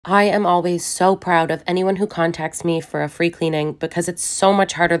I am always so proud of anyone who contacts me for a free cleaning because it's so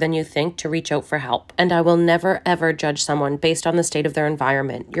much harder than you think to reach out for help. And I will never ever judge someone based on the state of their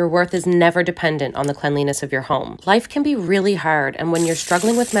environment. Your worth is never dependent on the cleanliness of your home. Life can be really hard, and when you're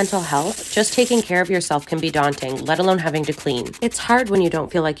struggling with mental health, just taking care of yourself can be daunting, let alone having to clean. It's hard when you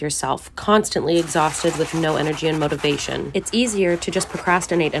don't feel like yourself, constantly exhausted with no energy and motivation. It's easier to just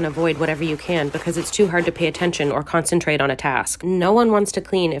procrastinate and avoid whatever you can because it's too hard to pay attention or concentrate on a task. No one wants to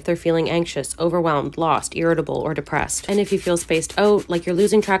clean if they're feeling anxious, overwhelmed, lost, irritable, or depressed. And if you feel spaced out, like you're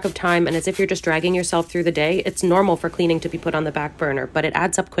losing track of time and as if you're just dragging yourself through the day, it's normal for cleaning to be put on the back burner, but it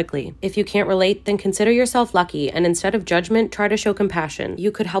adds up quickly. If you can't relate, then consider yourself lucky, and instead of judgment, try to show compassion.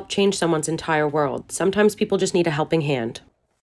 You could help change someone's entire world. Sometimes people just need a helping hand.